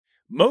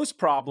Most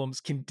problems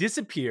can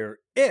disappear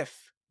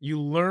if you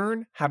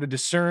learn how to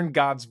discern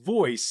God's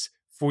voice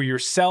for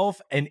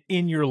yourself and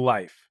in your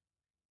life.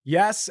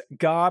 Yes,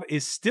 God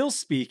is still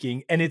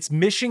speaking, and it's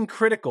mission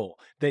critical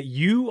that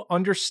you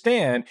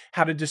understand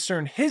how to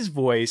discern His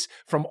voice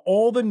from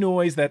all the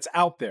noise that's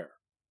out there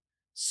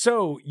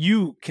so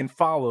you can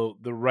follow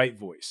the right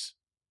voice.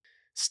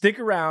 Stick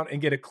around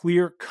and get a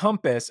clear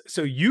compass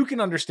so you can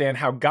understand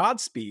how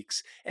God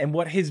speaks and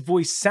what His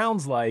voice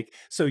sounds like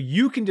so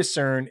you can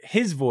discern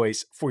His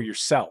voice for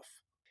yourself.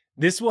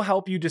 This will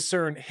help you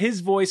discern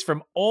His voice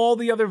from all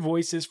the other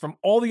voices, from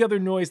all the other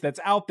noise that's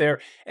out there.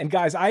 And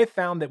guys, I have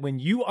found that when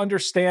you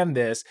understand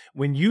this,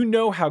 when you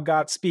know how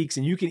God speaks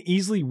and you can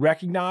easily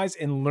recognize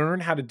and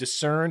learn how to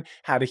discern,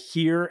 how to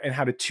hear, and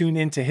how to tune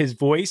into His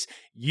voice,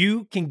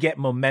 you can get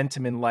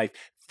momentum in life.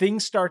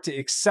 Things start to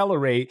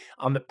accelerate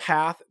on the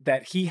path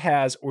that He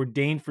has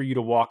ordained for you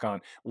to walk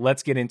on.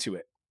 Let's get into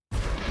it.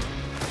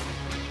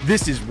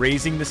 This is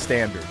Raising the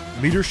Standard,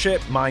 leadership,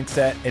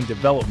 mindset, and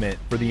development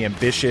for the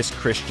ambitious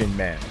Christian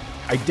man.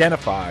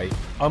 Identify,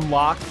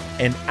 unlock,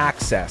 and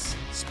access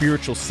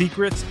spiritual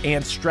secrets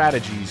and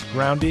strategies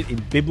grounded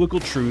in biblical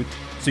truth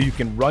so you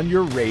can run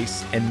your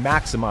race and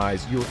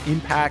maximize your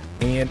impact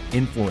and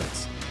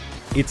influence.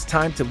 It's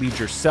time to lead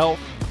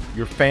yourself,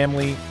 your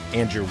family,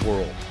 and your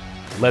world.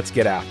 Let's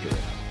get after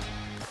it.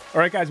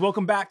 All right, guys,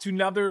 welcome back to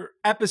another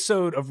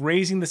episode of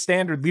Raising the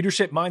Standard,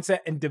 leadership, mindset,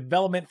 and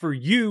development for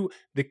you,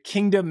 the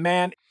kingdom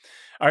man.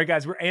 All right,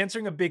 guys, we're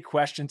answering a big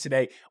question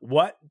today.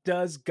 What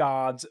does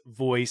God's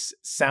voice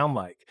sound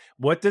like?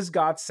 What does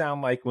God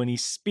sound like when He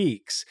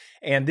speaks?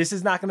 And this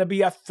is not going to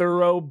be a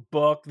thorough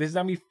book. This is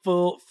not going to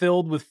be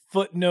filled with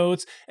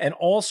footnotes and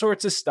all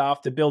sorts of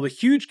stuff to build a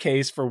huge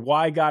case for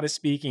why God is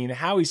speaking and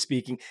how He's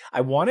speaking.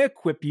 I want to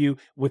equip you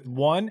with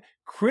one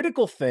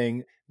critical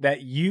thing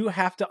that you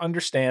have to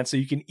understand so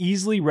you can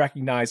easily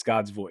recognize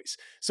God's voice.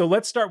 So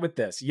let's start with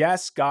this.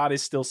 Yes, God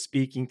is still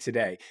speaking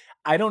today.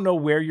 I don't know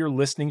where you're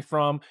listening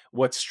from,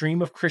 what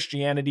stream of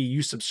Christianity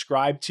you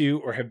subscribe to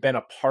or have been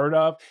a part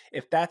of.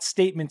 If that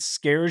statement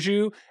scares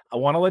you, I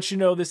want to let you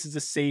know this is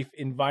a safe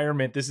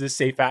environment. This is a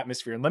safe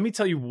atmosphere. And let me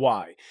tell you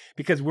why.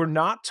 Because we're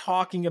not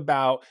talking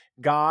about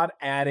God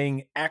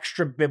adding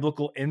extra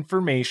biblical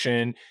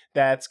information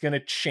that's going to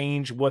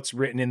change what's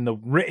written in the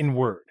written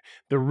word.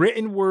 The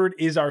written word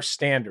is our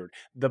standard.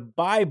 The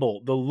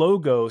Bible, the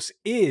Logos,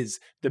 is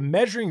the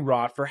measuring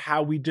rod for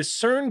how we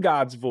discern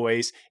God's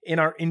voice in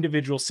our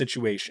individual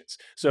situations.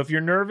 So if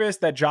you're nervous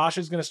that Josh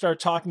is going to start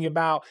talking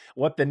about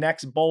what the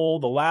next bowl,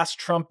 the last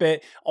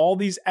trumpet, all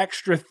these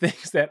extra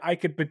things that I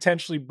could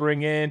potentially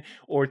bring in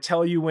or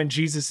tell you when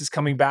Jesus is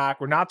coming back,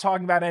 we're not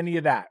talking about any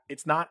of that.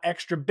 It's not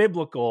extra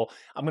biblical.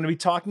 I'm going to be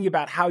talking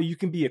about how you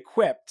can be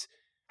equipped,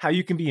 how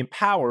you can be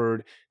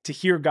empowered to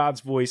hear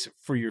God's voice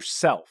for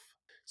yourself.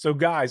 So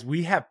guys,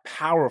 we have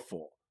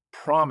powerful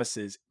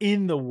promises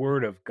in the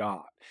Word of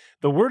God.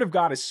 The Word of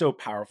God is so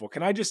powerful.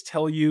 Can I just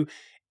tell you,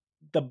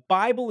 the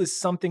Bible is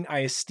something I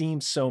esteem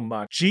so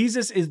much.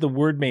 Jesus is the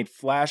Word made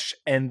flesh,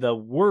 and the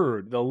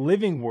Word, the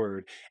living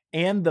Word,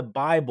 and the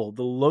Bible,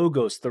 the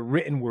Logos, the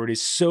written Word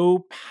is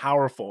so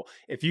powerful.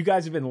 If you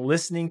guys have been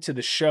listening to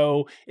the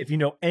show, if you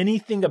know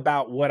anything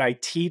about what I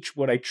teach,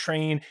 what I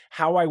train,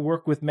 how I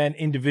work with men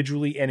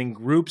individually and in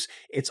groups,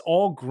 it's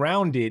all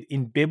grounded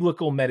in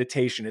biblical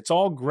meditation. It's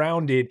all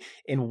grounded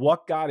in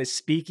what God is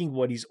speaking,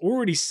 what He's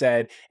already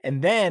said,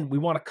 and then we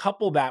want to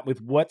couple that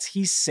with what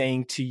He's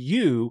saying to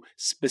you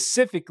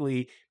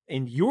specifically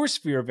in your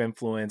sphere of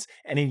influence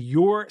and in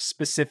your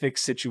specific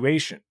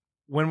situation.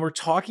 When we're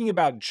talking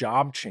about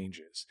job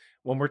changes,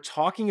 when we're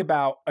talking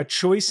about a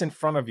choice in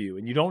front of you,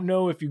 and you don't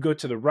know if you go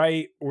to the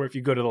right or if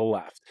you go to the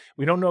left,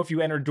 we don't know if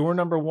you enter door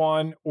number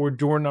 1 or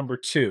door number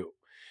 2.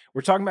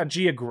 We're talking about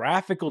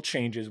geographical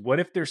changes. What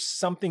if there's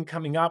something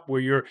coming up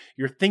where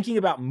you're thinking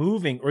about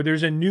moving or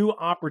there's a new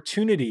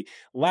opportunity?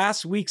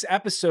 Last week's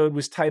episode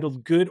was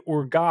titled Good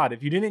or God.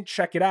 If you didn't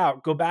check it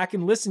out, go back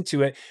and listen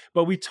to it.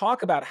 But we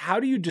talk about how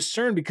do you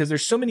discern, because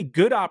there's so many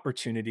good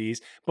opportunities,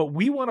 but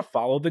we want to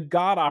follow the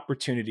God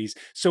opportunities.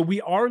 So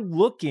we are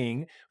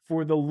looking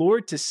for the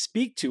Lord to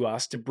speak to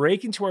us, to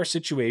break into our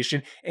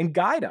situation and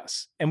guide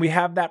us. And we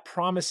have that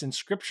promise in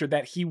Scripture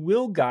that He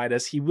will guide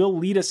us. He will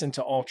lead us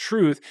into all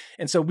truth.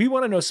 And so we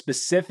want to know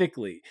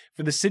specifically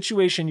for the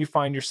situation you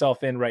find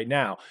yourself in right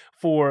now,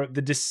 for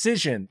the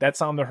decision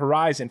that's on the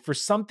horizon, for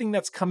something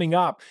that's coming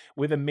up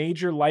with a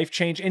major life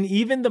change, and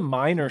even the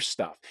minor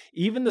stuff,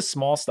 even the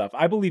small stuff.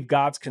 I believe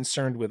God's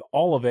concerned with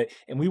all of it,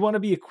 and we want to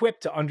be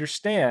equipped to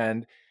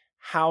understand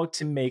how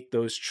to make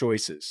those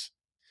choices.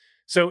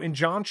 So in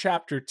John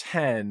chapter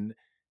 10,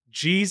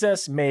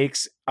 Jesus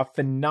makes a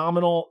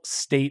phenomenal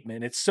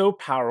statement. It's so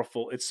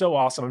powerful. It's so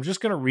awesome. I'm just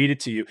going to read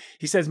it to you.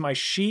 He says, "My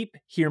sheep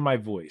hear my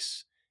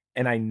voice,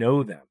 and I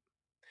know them,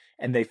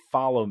 and they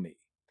follow me."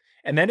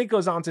 And then it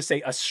goes on to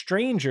say, "A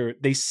stranger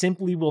they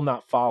simply will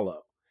not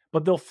follow,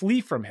 but they'll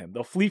flee from him.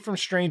 They'll flee from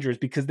strangers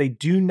because they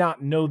do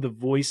not know the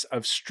voice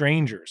of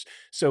strangers.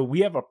 So we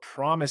have a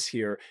promise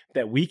here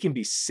that we can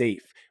be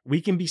safe. We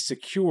can be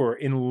secure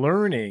in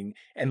learning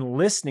and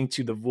listening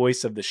to the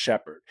voice of the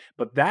shepherd.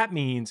 But that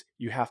means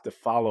you have to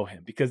follow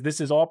him, because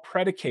this is all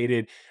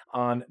predicated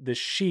on the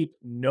sheep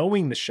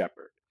knowing the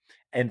shepherd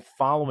and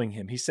following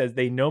him. He says,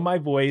 they know my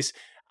voice,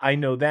 I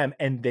know them,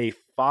 and they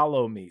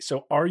follow me.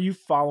 So are you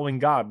following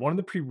God? One of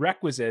the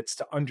prerequisites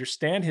to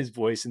understand his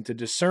voice and to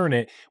discern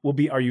it will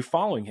be, are you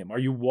following him? Are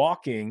you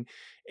walking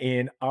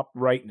in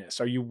uprightness?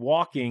 Are you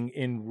walking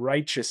in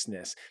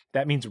righteousness?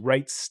 That means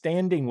right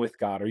standing with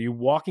God. Are you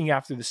walking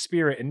after the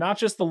Spirit and not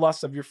just the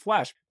lusts of your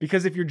flesh?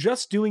 Because if you're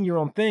just doing your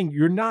own thing,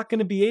 you're not going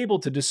to be able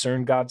to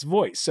discern God's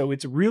voice. So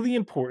it's really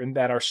important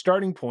that our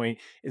starting point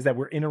is that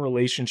we're in a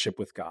relationship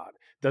with God.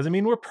 Doesn't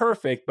mean we're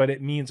perfect, but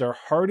it means our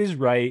heart is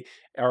right,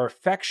 our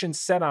affection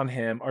set on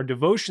him, our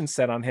devotion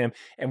set on him,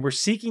 and we're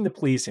seeking to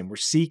please him. We're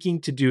seeking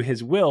to do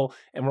his will,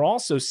 and we're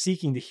also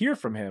seeking to hear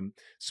from him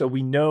so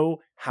we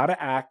know how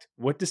to act,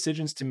 what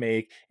decisions to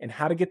make, and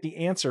how to get the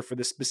answer for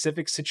the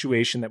specific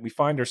situation that we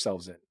find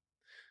ourselves in.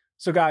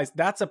 So guys,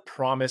 that's a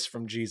promise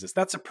from Jesus.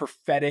 That's a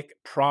prophetic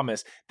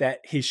promise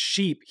that his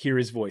sheep hear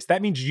his voice.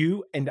 That means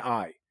you and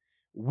I.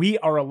 We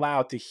are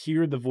allowed to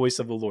hear the voice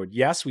of the Lord.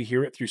 Yes, we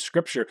hear it through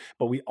scripture,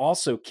 but we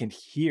also can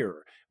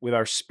hear with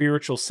our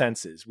spiritual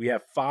senses. We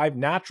have 5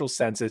 natural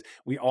senses.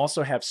 We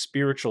also have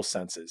spiritual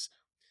senses.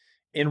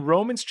 In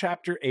Romans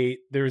chapter 8,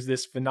 there's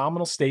this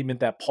phenomenal statement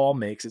that Paul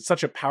makes. It's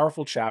such a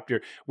powerful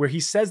chapter where he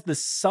says the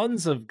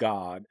sons of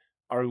God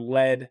are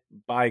led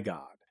by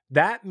God.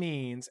 That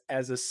means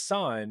as a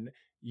son,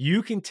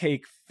 you can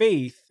take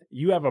faith,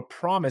 you have a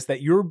promise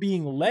that you're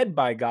being led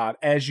by God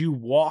as you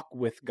walk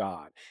with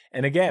God.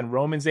 And again,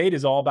 Romans 8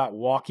 is all about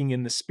walking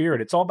in the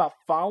Spirit. It's all about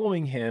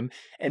following him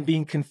and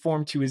being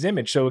conformed to his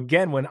image. So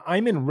again, when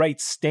I'm in right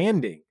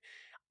standing,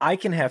 I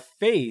can have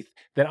faith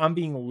that I'm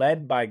being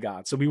led by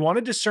God. So we want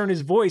to discern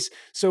his voice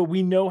so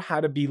we know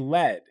how to be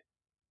led.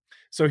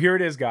 So here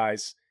it is,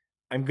 guys.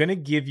 I'm going to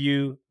give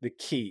you the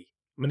key.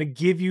 I'm going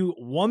to give you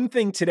one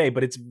thing today,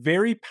 but it's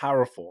very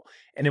powerful,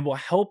 and it will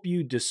help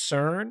you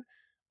discern,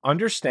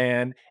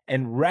 understand,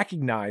 and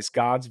recognize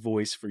God's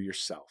voice for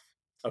yourself.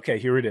 Okay,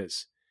 here it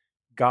is.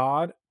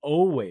 God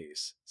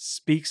always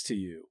speaks to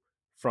you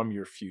from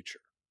your future.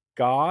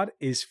 God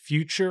is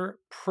future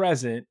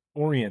present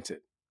oriented.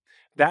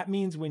 That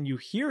means when you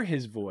hear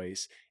his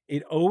voice,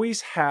 it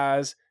always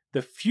has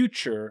the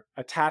future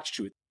attached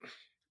to it.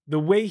 The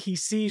way he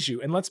sees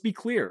you, and let's be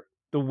clear,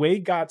 the way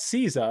God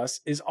sees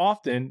us is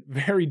often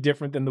very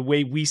different than the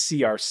way we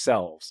see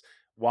ourselves.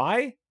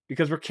 Why?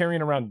 Because we're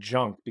carrying around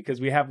junk,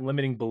 because we have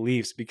limiting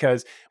beliefs,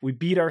 because we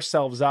beat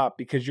ourselves up,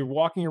 because you're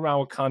walking around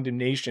with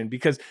condemnation,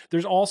 because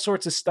there's all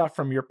sorts of stuff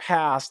from your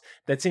past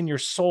that's in your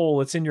soul,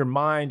 it's in your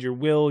mind, your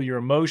will, your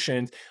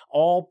emotions,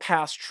 all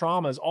past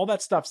traumas, all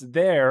that stuff's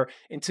there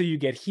until you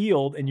get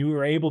healed and you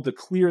are able to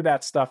clear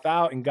that stuff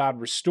out and God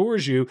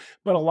restores you.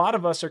 But a lot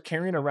of us are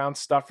carrying around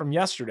stuff from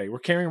yesterday. We're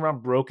carrying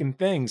around broken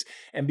things.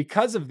 And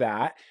because of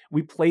that,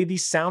 we play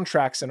these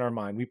soundtracks in our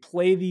mind. We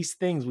play these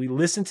things. We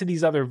listen to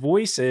these other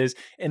voices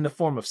in the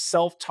form of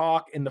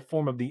self-talk, in the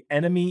form of the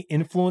enemy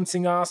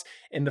influencing us,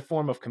 in the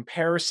form of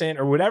comparison,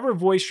 or whatever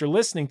voice you're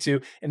listening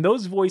to. And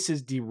those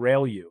voices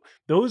derail you.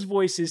 Those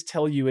voices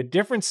tell you a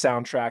different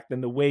soundtrack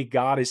than the way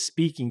God is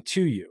speaking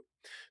to you.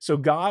 So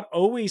God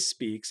always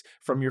speaks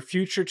from your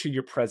future to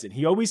your present.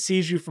 He always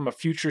sees you from a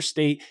future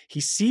state.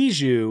 He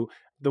sees you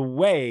the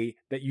way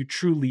that you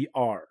truly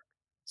are.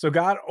 So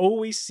God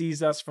always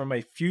sees us from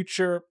a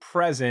future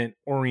present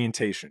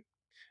orientation.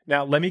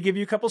 Now, let me give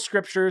you a couple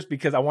scriptures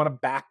because I want to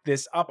back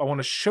this up. I want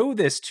to show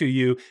this to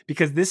you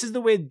because this is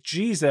the way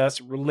Jesus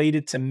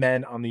related to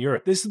men on the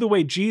earth. This is the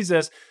way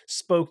Jesus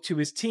spoke to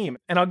his team.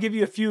 And I'll give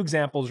you a few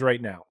examples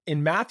right now.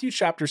 In Matthew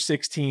chapter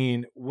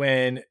 16,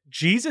 when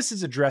Jesus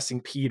is addressing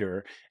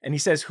Peter and he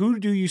says, "Who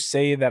do you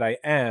say that I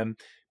am?"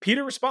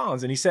 Peter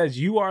responds and he says,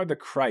 "You are the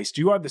Christ.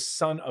 You are the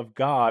Son of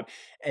God."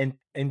 And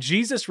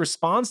Jesus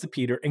responds to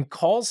Peter and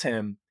calls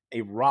him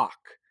a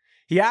rock.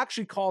 He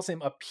actually calls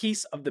him a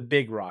piece of the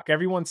big rock.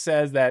 Everyone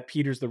says that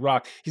Peter's the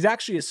rock. He's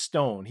actually a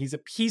stone. He's a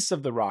piece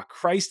of the rock.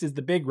 Christ is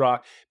the big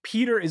rock.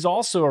 Peter is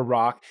also a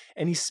rock,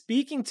 and he's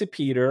speaking to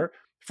Peter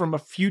from a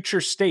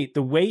future state,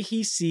 the way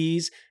he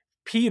sees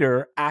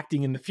Peter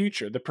acting in the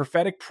future, the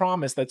prophetic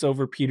promise that's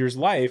over Peter's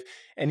life.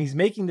 And he's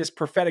making this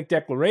prophetic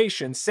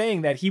declaration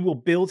saying that he will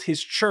build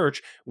his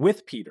church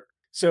with Peter.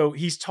 So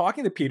he's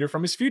talking to Peter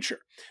from his future.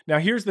 Now,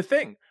 here's the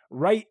thing.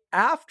 Right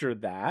after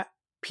that,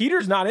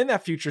 Peter's not in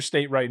that future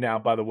state right now,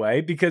 by the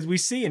way, because we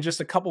see in just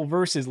a couple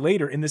verses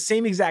later in the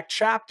same exact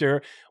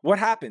chapter, what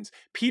happens?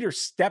 Peter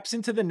steps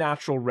into the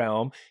natural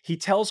realm. He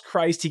tells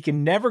Christ he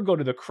can never go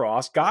to the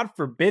cross. God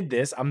forbid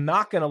this. I'm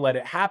not going to let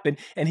it happen.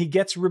 And he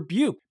gets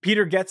rebuked.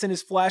 Peter gets in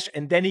his flesh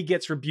and then he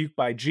gets rebuked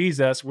by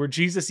Jesus, where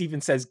Jesus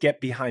even says, "Get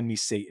behind me,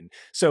 Satan."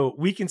 So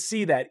we can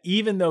see that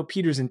even though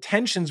Peter's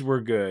intentions were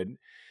good,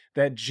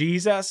 that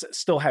Jesus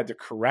still had to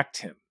correct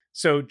him.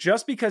 So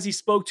just because he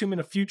spoke to him in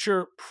a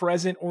future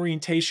present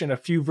orientation a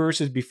few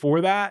verses before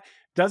that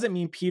Doesn't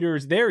mean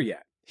Peter's there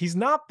yet. He's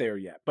not there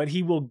yet, but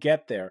he will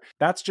get there.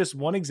 That's just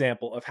one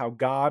example of how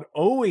God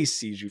always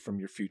sees you from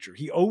your future.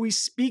 He always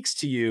speaks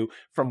to you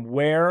from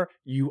where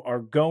you are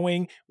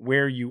going,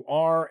 where you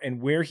are,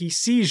 and where he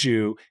sees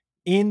you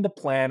in the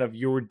plan of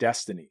your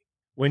destiny.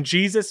 When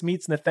Jesus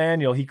meets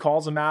Nathanael, he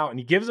calls him out and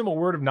he gives him a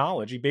word of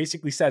knowledge. He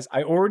basically says,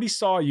 I already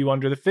saw you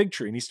under the fig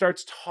tree. And he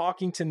starts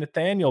talking to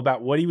Nathanael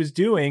about what he was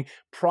doing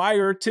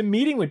prior to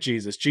meeting with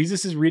Jesus.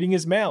 Jesus is reading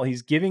his mail.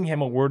 He's giving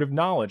him a word of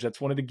knowledge. That's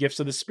one of the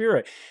gifts of the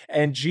Spirit.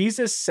 And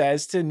Jesus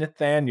says to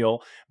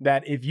Nathanael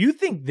that if you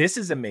think this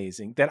is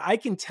amazing, that I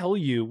can tell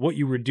you what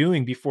you were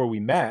doing before we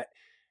met,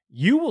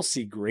 you will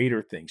see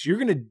greater things. You're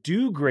going to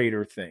do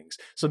greater things.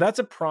 So that's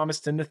a promise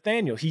to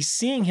Nathanael. He's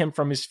seeing him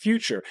from his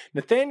future.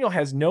 Nathanael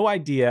has no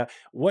idea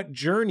what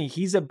journey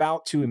he's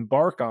about to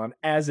embark on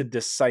as a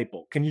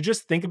disciple. Can you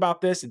just think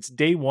about this? It's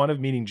day one of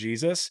meeting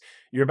Jesus.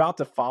 You're about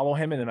to follow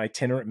him in an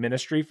itinerant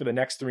ministry for the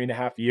next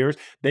 3.5 years.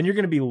 Then you're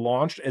going to be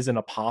launched as an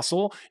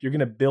apostle. You're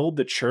going to build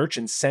the church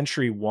in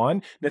century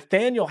 1.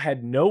 Nathanael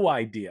had no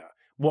idea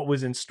what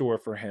was in store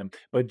for him,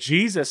 but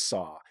Jesus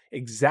saw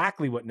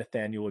exactly what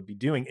Nathanael would be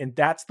doing. And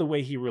that's the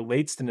way he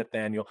relates to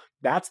Nathanael.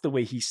 That's the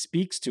way he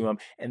speaks to him.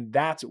 And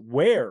that's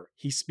where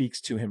he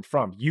speaks to him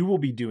from. You will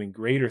be doing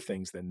greater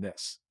things than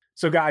this.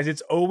 So guys,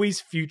 it's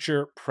always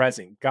future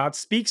present. God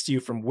speaks to you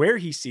from where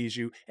he sees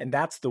you, and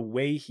that's the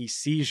way he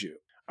sees you.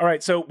 All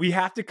right, so we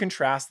have to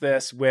contrast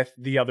this with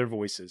the other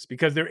voices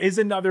because there is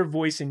another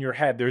voice in your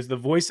head. There's the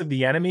voice of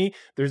the enemy.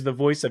 There's the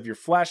voice of your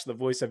flesh, the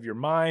voice of your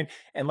mind.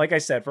 And like I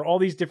said, for all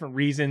these different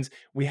reasons,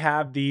 we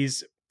have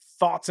these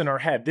thoughts in our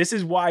head. This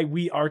is why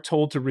we are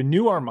told to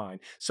renew our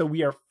mind. So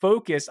we are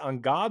focused on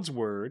God's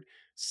word,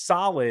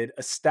 solid,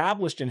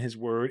 established in his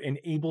word, and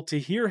able to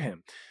hear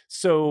him.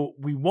 So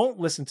we won't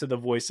listen to the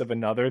voice of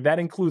another. That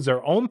includes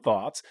our own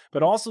thoughts,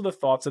 but also the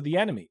thoughts of the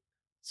enemy.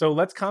 So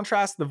let's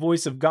contrast the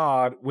voice of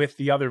God with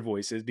the other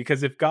voices,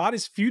 because if God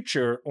is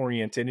future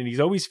oriented and he's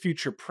always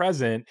future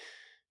present,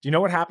 do you know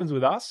what happens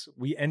with us?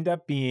 We end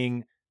up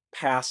being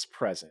past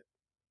present.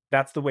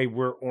 That's the way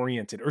we're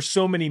oriented, or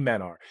so many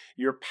men are.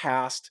 You're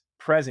past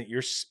present.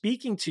 You're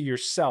speaking to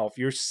yourself.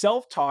 Your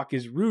self-talk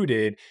is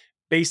rooted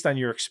based on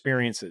your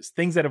experiences,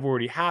 things that have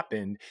already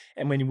happened.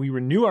 And when we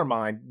renew our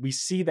mind, we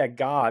see that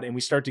God, and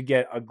we start to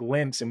get a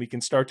glimpse, and we can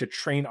start to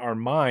train our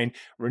mind,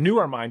 renew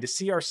our mind to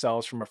see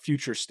ourselves from a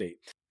future state.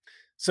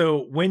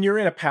 So when you're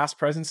in a past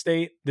present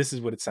state, this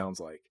is what it sounds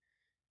like.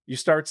 You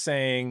start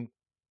saying,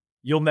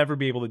 you'll never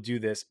be able to do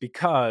this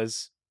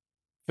because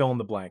fill in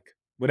the blank,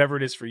 whatever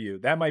it is for you.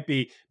 That might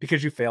be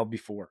because you failed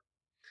before,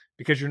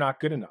 because you're not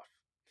good enough,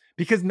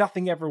 because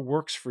nothing ever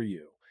works for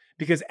you,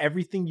 because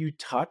everything you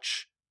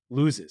touch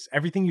loses,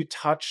 everything you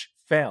touch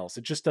fails.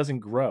 It just doesn't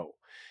grow.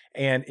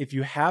 And if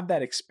you have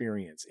that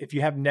experience, if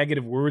you have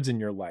negative words in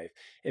your life,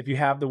 if you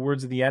have the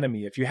words of the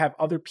enemy, if you have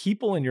other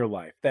people in your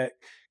life that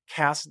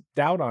cast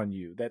doubt on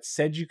you, that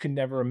said you could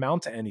never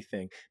amount to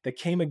anything, that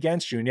came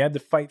against you and you had to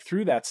fight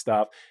through that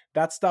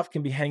stuff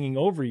can be hanging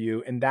over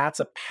you. And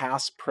that's a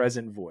past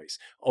present voice,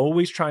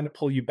 always trying to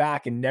pull you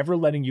back and never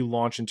letting you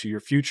launch into your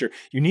future.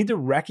 You need to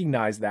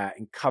recognize that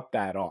and cut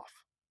that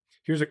off.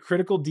 Here's a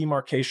critical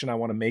demarcation I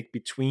want to make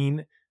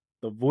between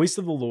the voice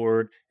of the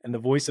Lord and the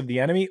voice of the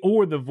enemy,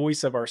 or the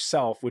voice of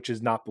ourself, which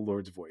is not the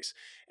Lord's voice.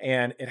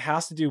 And it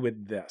has to do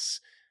with this.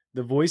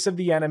 The voice of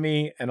the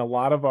enemy and a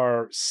lot of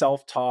our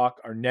self-talk,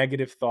 our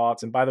negative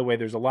thoughts. And by the way,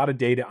 there's a lot of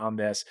data on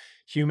this.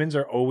 Humans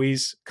are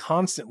always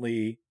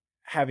constantly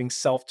having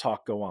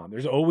self-talk go on.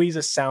 There's always a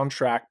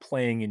soundtrack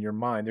playing in your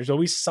mind. There's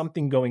always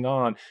something going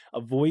on,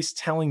 a voice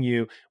telling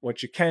you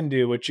what you can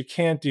do, what you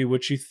can't do,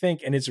 what you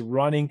think, and it's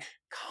running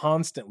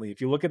constantly. If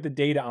you look at the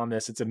data on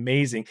this, it's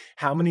amazing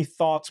how many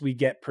thoughts we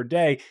get per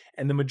day.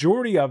 And the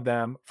majority of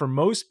them, for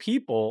most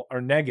people, are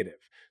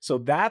negative. So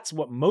that's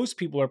what most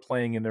people are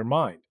playing in their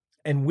mind.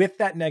 And with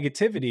that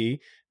negativity,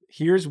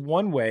 here's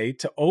one way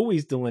to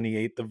always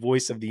delineate the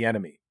voice of the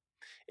enemy.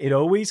 It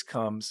always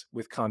comes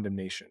with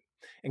condemnation.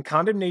 And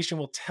condemnation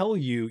will tell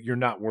you you're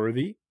not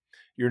worthy,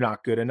 you're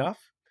not good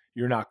enough,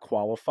 you're not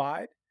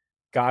qualified.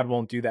 God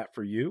won't do that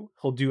for you.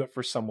 He'll do it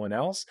for someone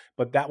else,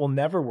 but that will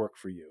never work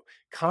for you.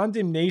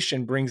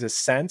 Condemnation brings a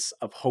sense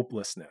of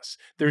hopelessness.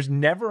 There's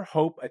never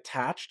hope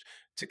attached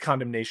to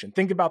condemnation.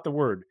 Think about the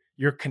word,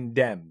 you're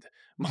condemned.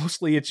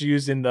 Mostly it's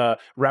used in the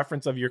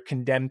reference of you're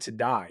condemned to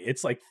die.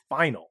 It's like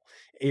final.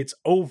 It's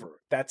over.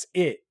 That's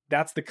it.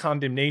 That's the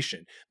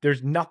condemnation.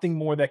 There's nothing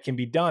more that can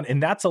be done.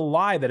 And that's a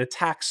lie that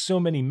attacks so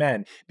many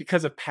men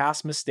because of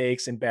past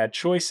mistakes and bad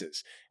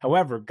choices.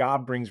 However,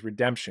 God brings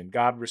redemption.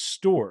 God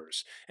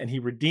restores and he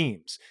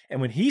redeems. And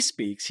when he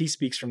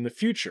speaks from the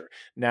future.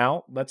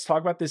 Now, let's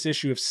talk about this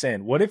issue of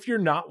sin. What if you're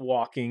not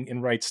walking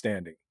in right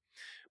standing?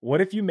 What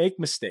if you make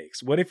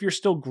mistakes? What if you're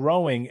still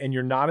growing and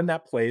you're not in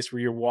that place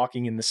where you're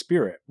walking in the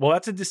Spirit? Well,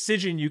 that's a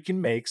decision you can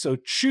make. So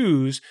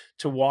choose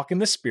to walk in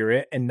the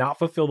Spirit and not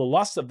fulfill the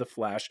lusts of the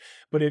flesh.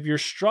 But if you're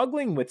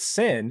struggling with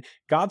sin,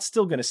 God's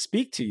still going to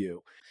speak to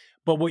you.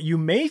 But what you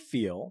may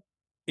feel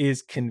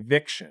is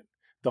conviction.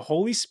 The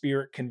Holy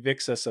Spirit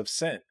convicts us of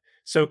sin.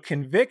 So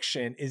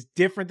conviction is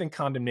different than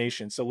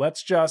condemnation. So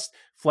let's just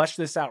flesh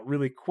this out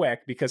really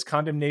quick, because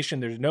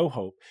condemnation, there's no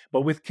hope.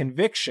 But with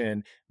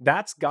conviction,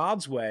 that's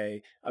God's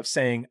way of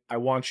saying, I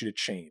want you to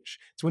change.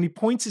 It's when he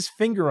points his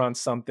finger on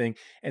something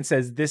and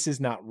says, this is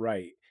not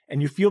right. And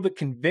you feel the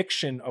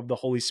conviction of the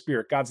Holy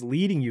Spirit. God's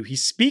leading you.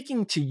 He's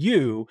speaking to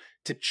you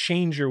to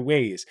change your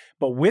ways.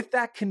 But with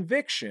that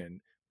conviction,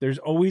 there's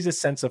always a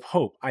sense of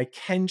hope. I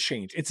can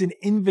change. It's an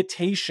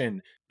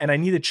invitation, and I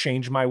need to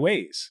change my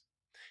ways.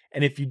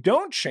 And if you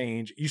don't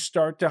change, you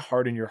start to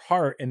harden your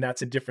heart, and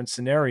that's a different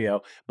scenario.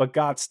 But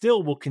God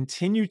still will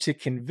continue to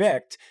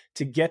convict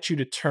to get you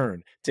to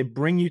turn, to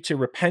bring you to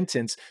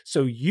repentance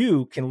so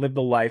you can live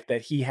the life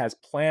that he has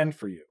planned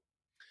for you.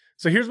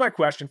 So here's my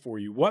question for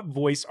you. What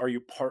voice are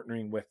you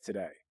partnering with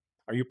today?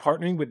 Are you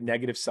partnering with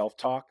negative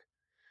self-talk?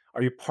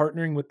 Are you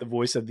partnering with the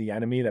voice of the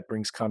enemy that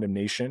brings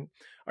condemnation?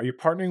 Are you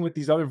partnering with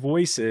these other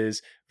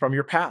voices from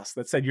your past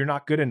that said you're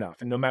not good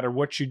enough, and no matter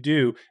what you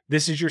do,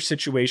 this is your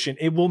situation,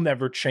 it will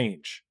never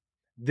change?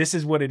 This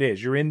is what it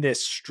is. You're in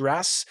this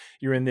stress.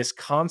 You're in this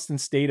constant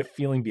state of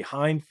feeling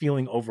behind,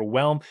 feeling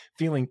overwhelmed,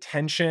 feeling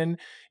tension.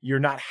 You're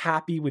not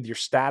happy with your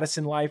status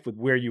in life, with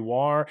where you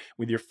are,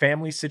 with your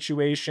family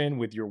situation,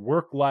 with your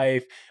work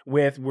life,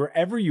 with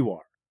wherever you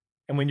are.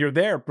 And when you're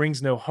there, it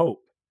brings no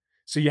hope.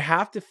 So you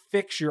have to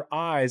fix your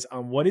eyes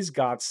on what is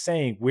God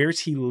saying,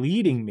 where's he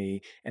leading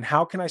me, and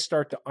how can I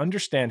start to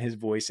understand his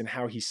voice and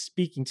how he's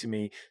speaking to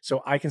me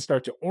so I can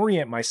start to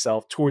orient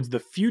myself towards the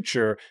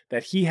future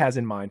that he has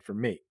in mind for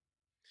me.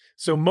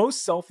 So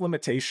most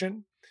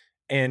self-limitation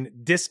and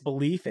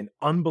disbelief and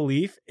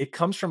unbelief, it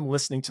comes from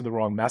listening to the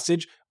wrong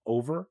message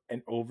over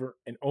and over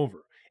and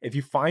over. If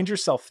you find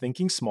yourself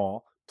thinking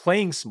small,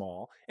 playing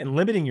small, and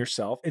limiting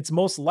yourself, it's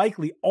most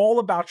likely all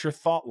about your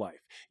thought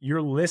life.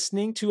 You're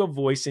listening to a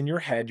voice in your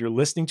head. You're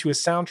listening to a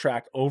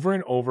soundtrack over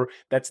and over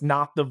that's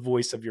not the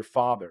voice of your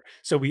Father.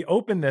 So we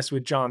open this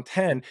with John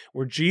 10,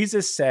 where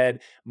Jesus said,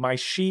 my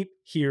sheep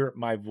hear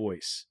my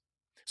voice.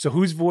 So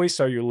whose voice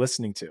are you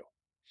listening to?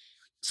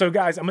 So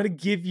guys, I'm going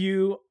to give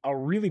you a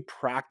really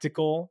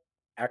practical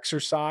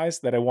exercise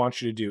that I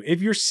want you to do.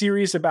 If you're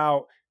serious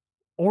about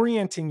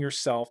orienting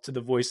yourself to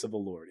the voice of the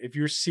Lord, if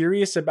you're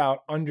serious about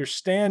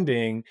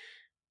understanding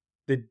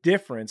the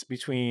difference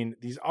between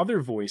these other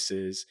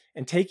voices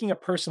and taking a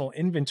personal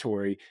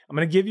inventory, I'm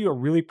going to give you a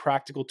really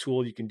practical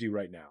tool you can do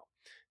right now.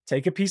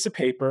 Take a piece of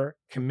paper,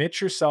 commit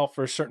yourself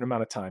for a certain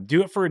amount of time.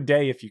 Do it for a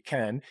day if you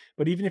can,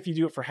 but even if you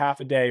do it for half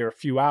a day or a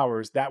few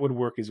hours, that would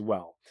work as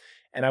well.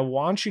 And I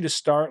want you to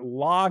start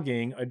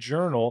logging a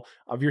journal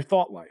of your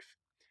thought life.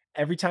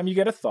 Every time you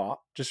get a thought,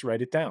 just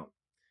write it down.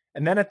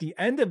 And then at the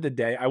end of the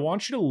day, I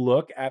want you to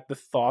look at the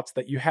thoughts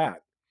that you had.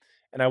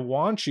 And I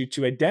want you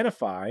to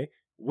identify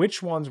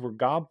which ones were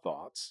God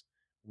thoughts,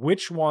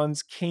 which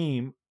ones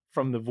came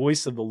from the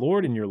voice of the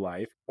Lord in your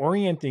life,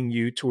 orienting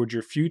you towards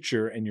your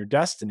future and your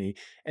destiny,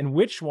 and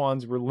which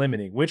ones were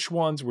limiting, which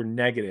ones were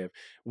negative,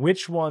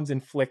 which ones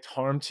inflict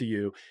harm to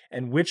you,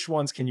 and which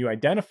ones can you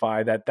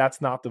identify that that's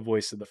not the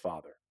voice of the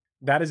Father.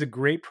 That is a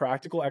great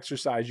practical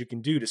exercise you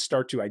can do to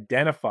start to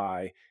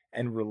identify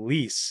and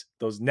release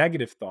those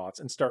negative thoughts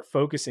and start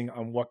focusing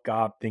on what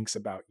God thinks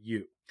about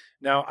you.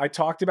 Now, I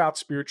talked about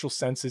spiritual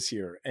senses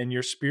here, and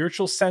your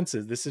spiritual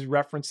senses, this is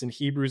referenced in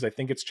Hebrews, I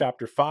think it's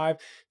chapter 5,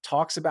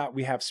 talks about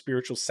we have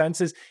spiritual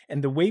senses,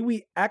 and the way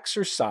we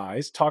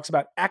exercise talks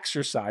about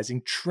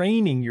exercising,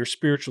 training your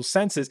spiritual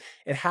senses.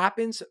 It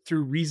happens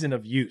through reason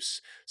of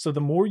use. So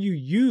the more you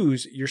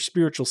use your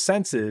spiritual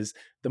senses,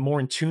 the more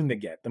in tune they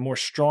get, the more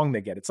strong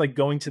they get. It's like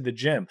going to the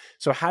gym.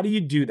 So how do you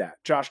do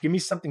that? Josh, give me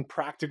something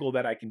practical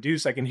that I can do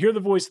so I can hear the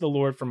voice of the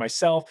Lord for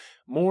myself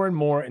more and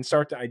more and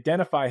start to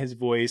identify his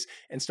voice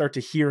and start to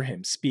hear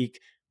him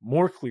speak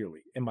more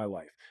clearly in my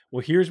life.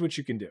 Well, here's what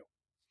you can do.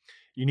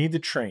 You need to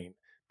train.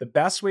 The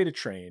best way to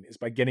train is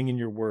by getting in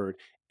your word.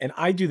 And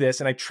I do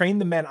this, and I train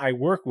the men I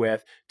work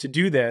with to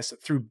do this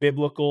through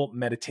biblical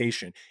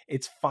meditation.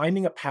 It's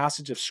finding a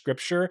passage of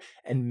scripture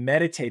and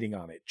meditating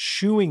on it,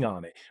 chewing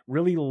on it,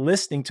 really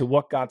listening to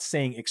what God's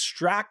saying,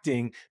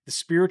 extracting the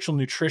spiritual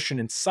nutrition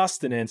and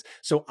sustenance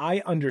so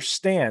I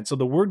understand. So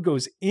the word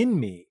goes in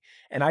me,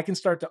 and I can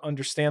start to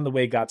understand the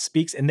way God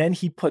speaks, and then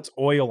he puts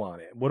oil on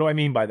it. What do I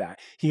mean by that?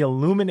 He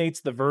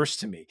illuminates the verse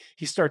to me.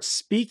 He starts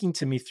speaking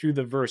to me through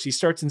the verse. He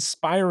starts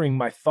inspiring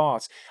my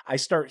thoughts. I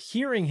start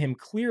hearing him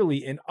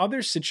clearly in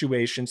other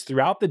situations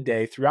throughout the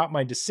day, throughout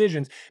my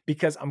decisions,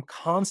 because I'm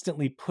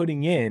constantly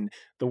putting in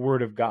the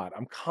word of God.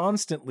 I'm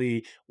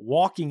constantly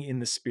walking in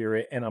the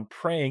Spirit, and I'm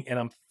praying, and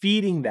I'm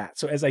feeding that.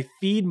 So as I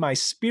feed my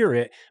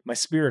spirit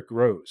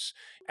grows.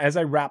 As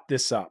I wrap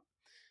this up,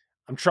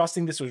 I'm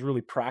trusting this was really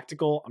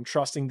practical. I'm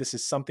trusting this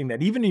is something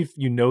that even if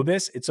you know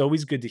this, it's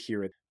always good to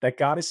hear it, that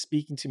God is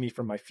speaking to me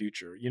from my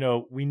future. You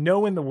know, we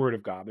know in the word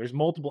of God, there's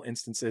multiple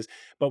instances,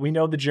 but we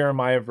know the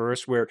Jeremiah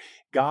verse where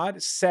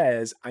God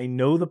says, I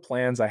know the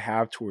plans I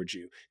have towards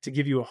you, to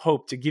give you a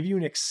hope, to give you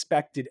an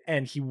expected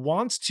end. He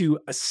wants to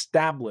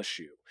establish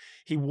you.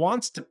 He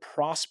wants to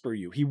prosper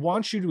you. He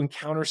wants you to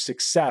encounter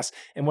success.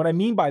 And what I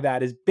mean by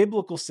that is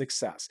biblical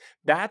success.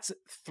 That's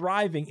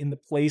thriving in the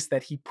place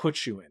that he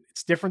puts you in.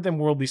 It's different than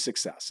worldly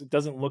success. It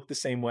doesn't look the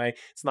same way.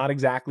 It's not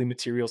exactly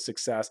material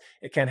success.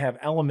 It can have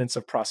elements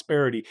of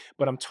prosperity,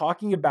 but I'm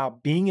talking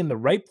about being in the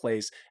right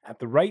place at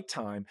the right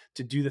time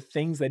to do the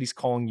things that he's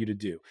calling you to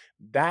do.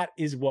 That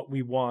is what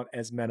we want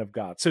as men of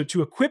God. So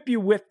to equip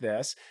you with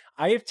this,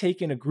 I have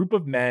taken a group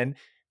of men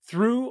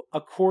through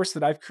a course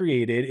that I've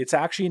created. It's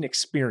actually an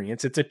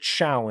experience. It's a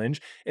challenge.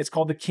 It's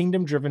called the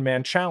Kingdom Driven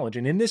Man Challenge.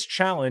 And in this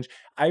challenge,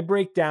 I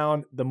break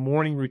down the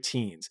morning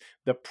routines,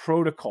 the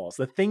protocols,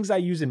 the things I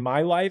use in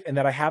my life, and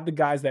that I have the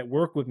guys that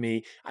work with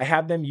me, I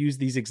have them use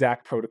these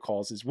exact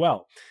protocols as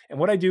well. And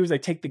what I do is I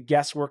take the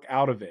guesswork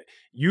out of it.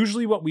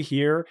 Usually what we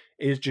hear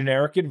is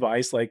generic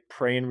advice like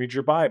pray and read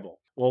your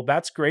Bible. Well,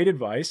 that's great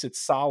advice. It's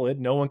solid.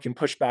 No one can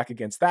push back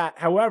against that.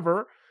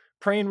 However,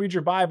 pray and read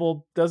your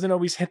Bible doesn't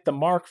always hit the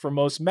mark for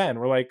most men.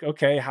 We're like,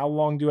 okay, how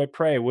long do I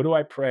pray? What do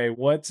I pray?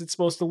 What's it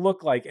supposed to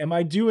look like? Am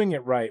I doing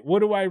it right? What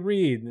do I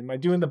read? Am I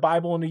doing the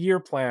Bible in a year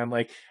plan?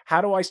 Like,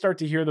 how do I start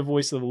to hear the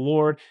voice of the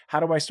Lord? How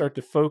do I start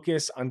to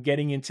focus on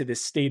getting into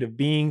this state of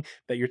being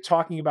that you're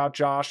talking about,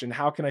 Josh? And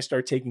how can I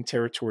start taking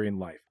territory in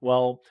life?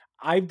 Well,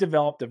 I've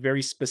developed a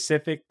very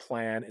specific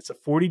plan. It's a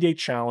 40-day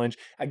challenge.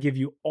 I give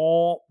you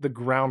all the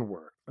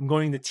groundwork. I'm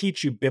going to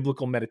teach you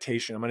biblical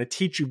meditation. I'm going to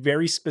teach you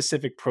very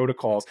specific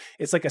protocols.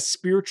 It's like a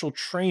spiritual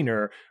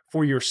trainer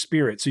for your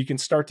spirit, so you can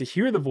start to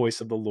hear the voice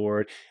of the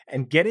Lord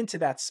and get into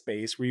that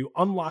space where you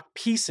unlock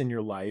peace in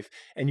your life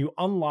and you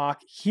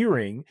unlock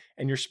hearing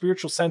and your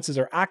spiritual senses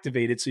are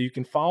activated so you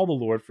can follow the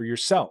Lord for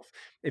yourself.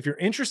 If you're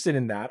interested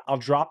in that, I'll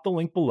drop the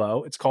link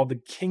below. It's called the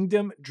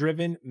Kingdom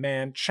Driven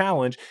Man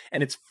Challenge,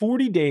 and it's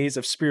 40 days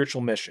of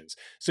spiritual missions.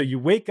 So you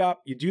wake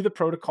up, you do the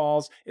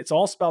protocols, it's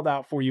all spelled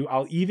out for you.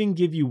 I'll even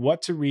give you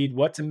what to read,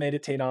 what to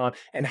meditate on,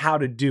 and how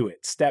to do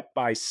it step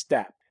by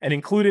step. And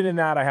included in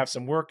that, I have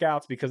some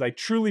workouts because I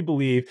truly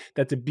believe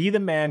that to be the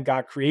man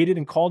God created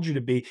and called you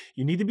to be,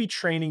 you need to be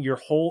training your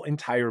whole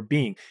entire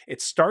being. It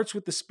starts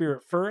with the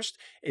spirit first.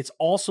 It's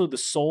also the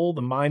soul,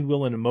 the mind,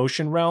 will, and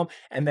emotion realm.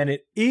 And then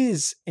it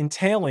is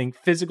entailing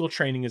physical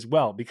training as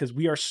well, because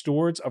we are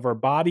stewards of our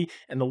body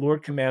and the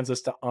Lord commands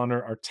us to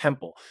honor our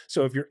temple.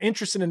 So if you're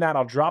interested in that,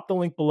 I'll drop the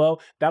link below.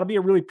 That'll be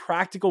a really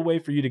practical way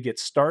for you to get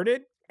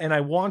started. And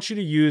I want you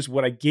to use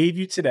what I gave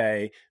you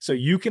today so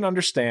you can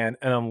understand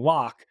and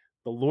unlock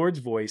the Lord's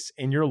voice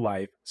in your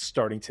life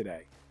starting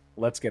today.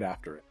 Let's get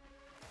after it.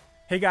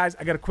 Hey guys,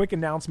 I got a quick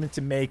announcement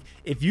to make.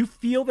 If you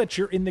feel that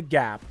you're in the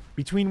gap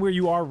between where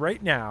you are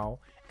right now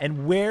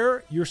and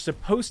where you're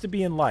supposed to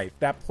be in life,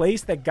 that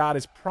place that God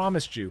has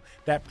promised you,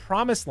 that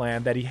promised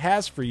land that he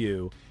has for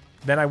you,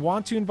 then I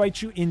want to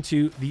invite you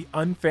into the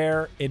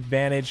Unfair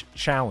Advantage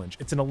Challenge.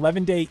 It's an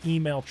 11-day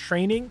email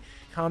training,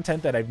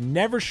 content that I've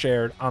never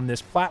shared on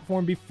this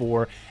platform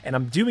before. And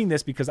I'm doing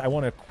this because I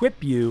want to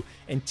equip you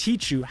and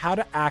teach you how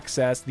to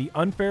access the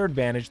unfair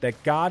advantage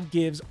that God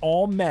gives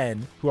all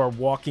men who are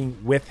walking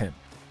with him.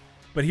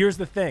 But here's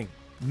the thing.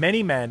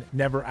 Many men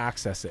never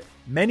access it.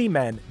 Many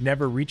men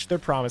never reach their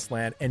promised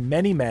land, and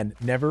many men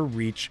never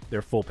reach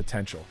their full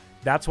potential.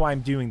 That's why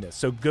I'm doing this.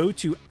 So go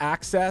to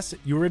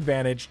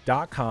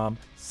accessyouradvantage.com,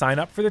 sign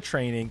up for the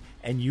training,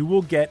 and you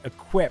will get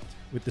equipped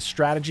with the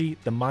strategy,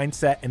 the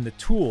mindset, and the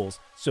tools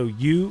so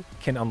you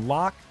can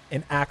unlock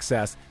and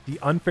access the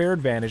unfair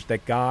advantage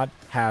that God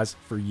has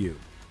for you.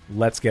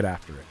 Let's get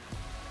after it.